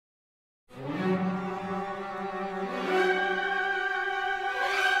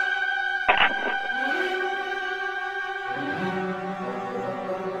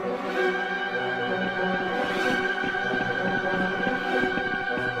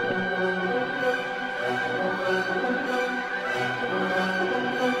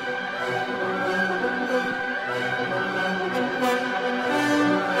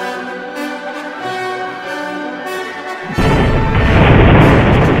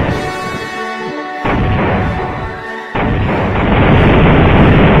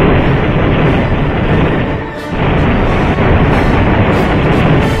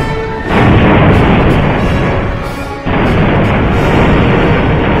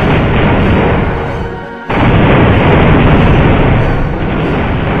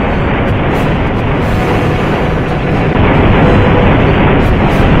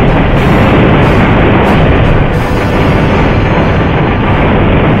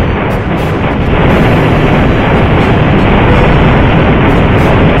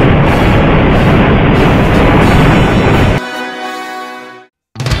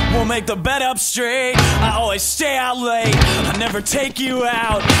the bed up straight. I always stay out late, I never take you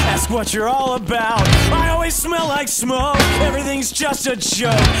out. Ask what you're all about. I always smell like smoke, everything's just a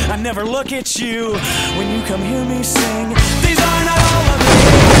joke. I never look at you when you come hear me sing. These are not all of me,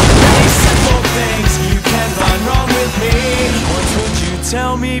 many simple things you can find wrong with me. Once would you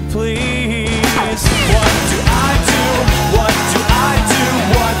tell me please? What do I do? What do I do?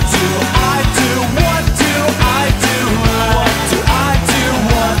 What do I do? What do I do? What do I do?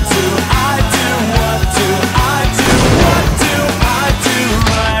 What do I do? What do I do? What do I do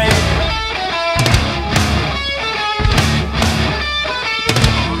right?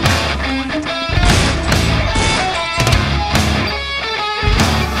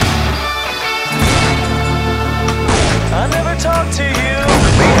 I never talk to you,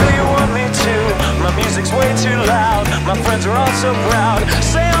 either you want me to. My music's way too loud, my friends are all so proud.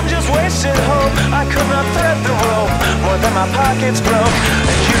 Say I'm just wasting hope, I could not thread the rope more than my pockets broke,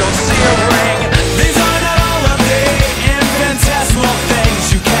 and you don't see a ring. These are not all of the infinitesimal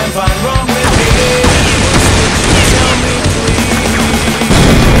things you can find wrong with me. Would you tell me please?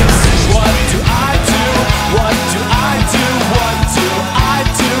 What do I do? What do I do? What do I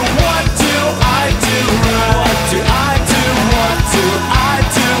do? What do I do? What do I do? What do I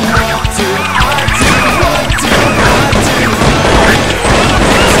do? What do I do? What do I do?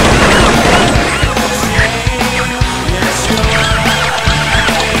 Yes, you're right.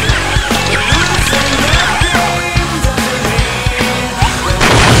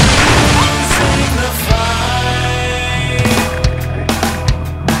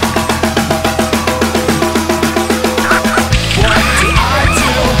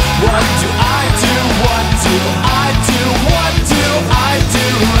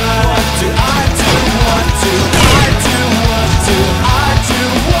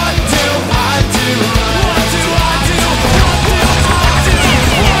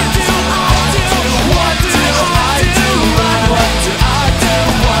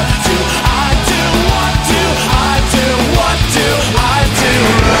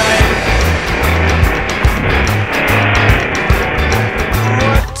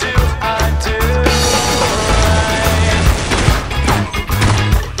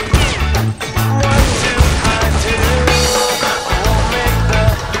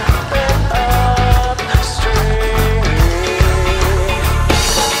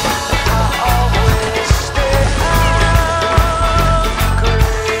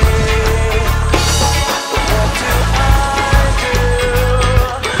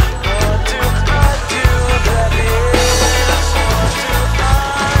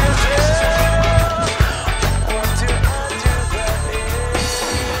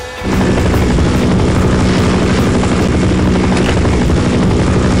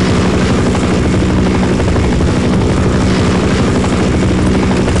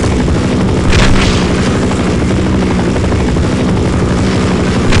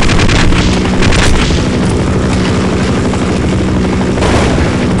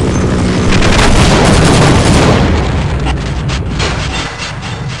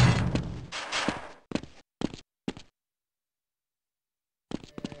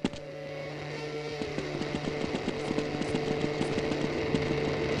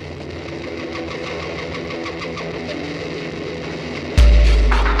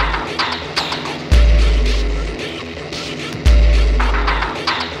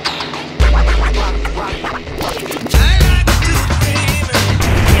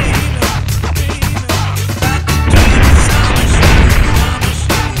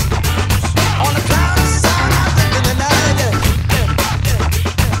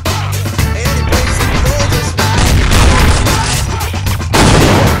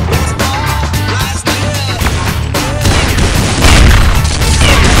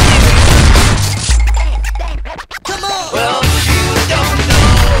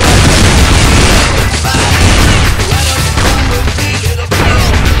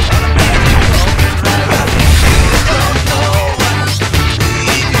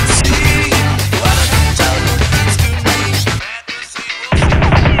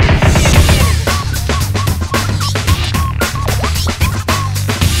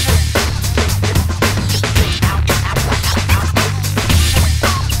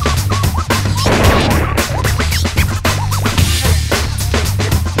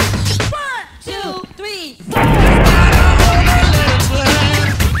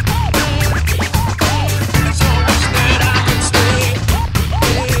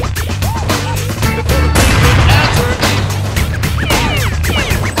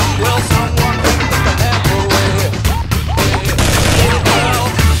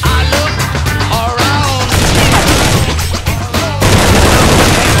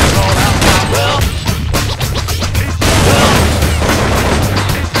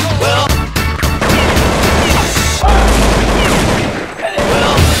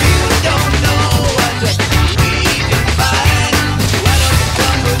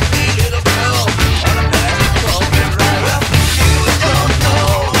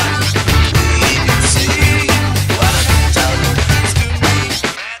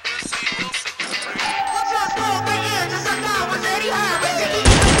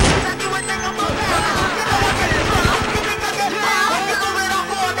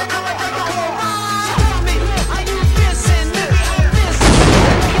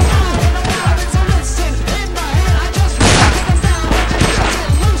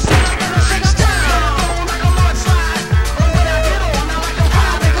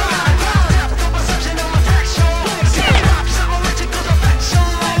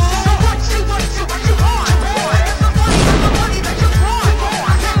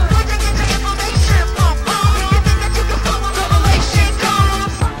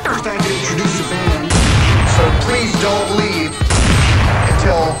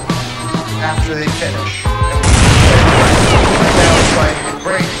 after they finish. And now it's like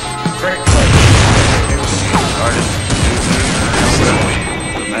great place. Artists, producers,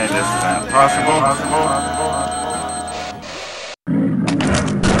 made this possible.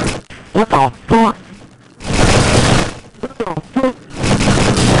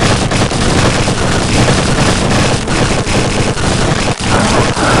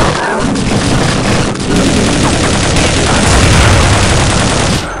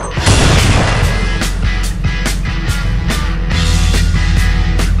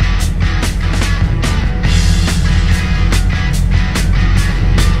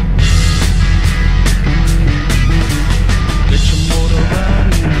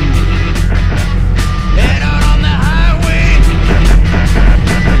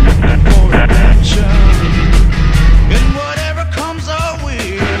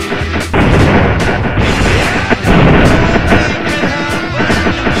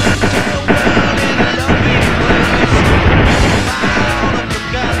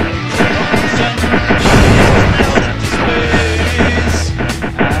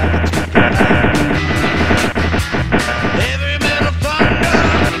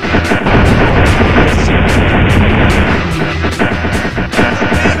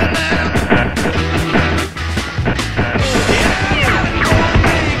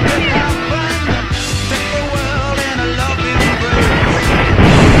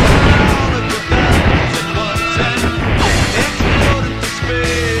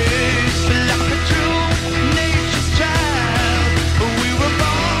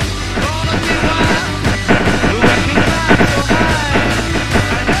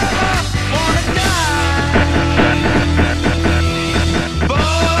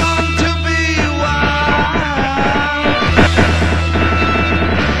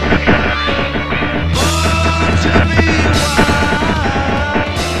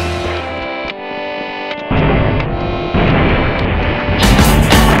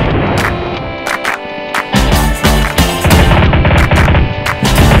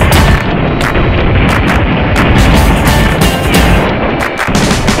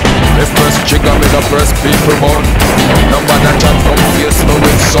 Press people born. Nobody chat come face me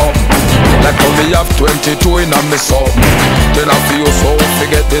with some. Like how me have 22 in a me sum. Then I feel so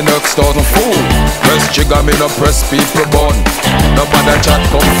forget the next 1,000 fool. Press trigger me no press people born. Nobody chat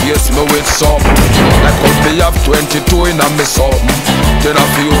come face me with some. Like how me have 22 in a me sum. Then I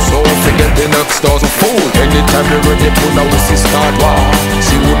feel so forget the next 1,000 fool. Anytime you ready put now we see start war.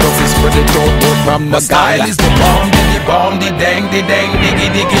 See who knows is spread it out from the style is the bomb, the dang, diggy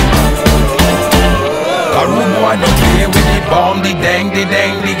diggy. A room boy no play with the bomb, the dang,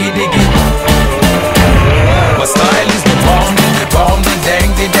 diggy diggy. My style is the bomb, the dang,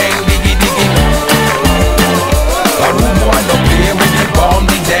 diggy diggy. A room boy no play with the bomb,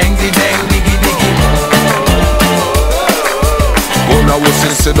 the dang, diggy diggy. Go now we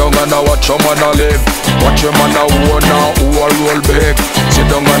sit down and I watch your man a live. Watch your man a own now who a roll big. Sit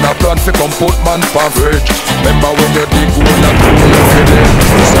down and a plan fi come put man pa fridge. Remember when you dig hole and cool you feel it.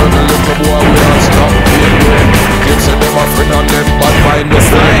 Certain little boy we don't stop being good. Kids say them a friend and them bad mind. The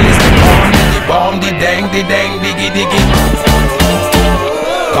style is the bomb, the dang, diggy diggy.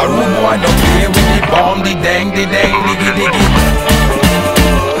 A room boy no play with the bomb, the dang, diggy diggy.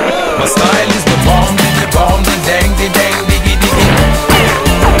 My style is the bomb, the dang, diggy diggy.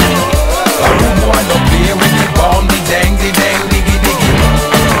 A room boy no play with the bomb, the dang, diggy diggy.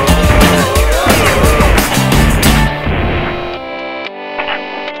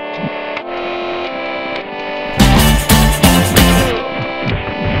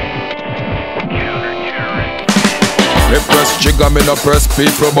 Me press trigger, me no press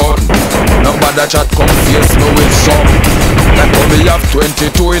people button. Nobody chat come face me with some. Like how me have 22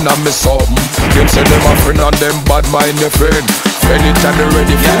 in a me something. Them say them a friend and them bad mind a friend. Anytime they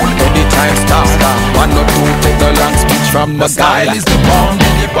ready fool, anytime stop. One or two take the long speech from the style is the bomb,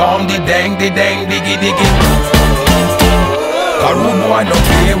 the dang, diggy diggy. A room boy no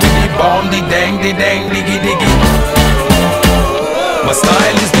play with the bomb, the dang, diggy diggy. My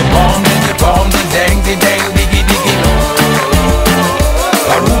style is the bomb, the dang, diggy diggy.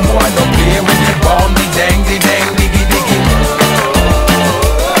 A room boy no play with the bomb, the dang, diggy diggy.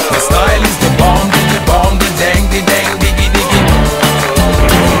 My style is the bomb, the dang, diggy diggy.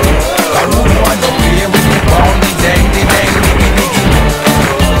 A room boy no play with the bomb, the dang, diggy diggy.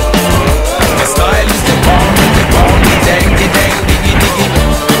 My style is the bomb, the dang, diggy diggy.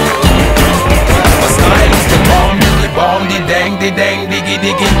 My style is the bomb, the dang, diggy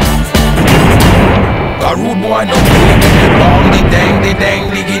diggy. A rude boy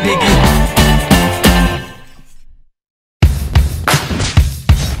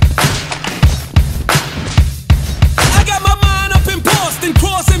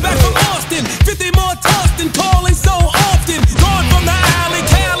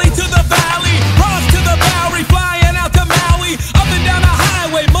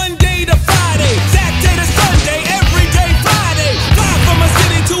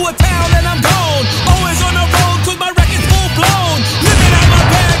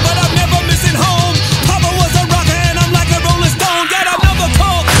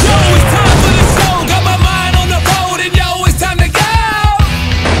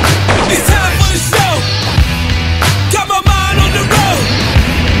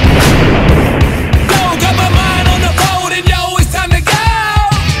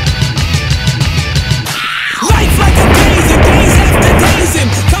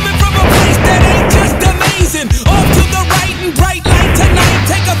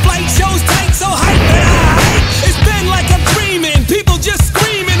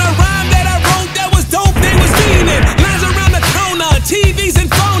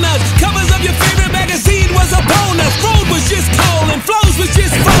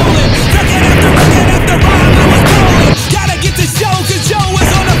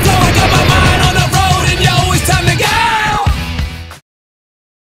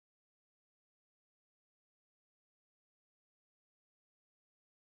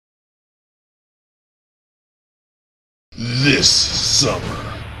This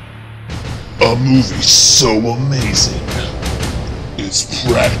summer, a movie so amazing, it's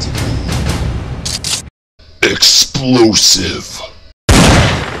practically explosive.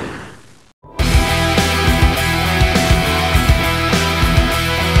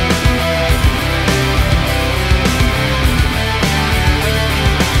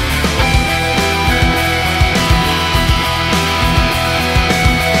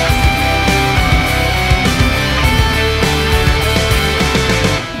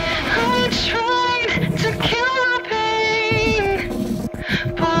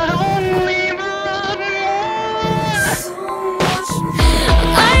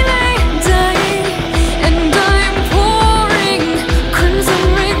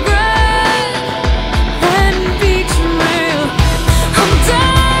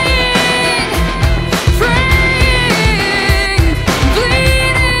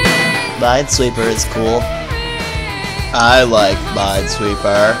 Minesweeper is cool. I like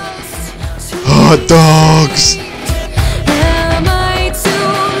Minesweeper. Hot dogs!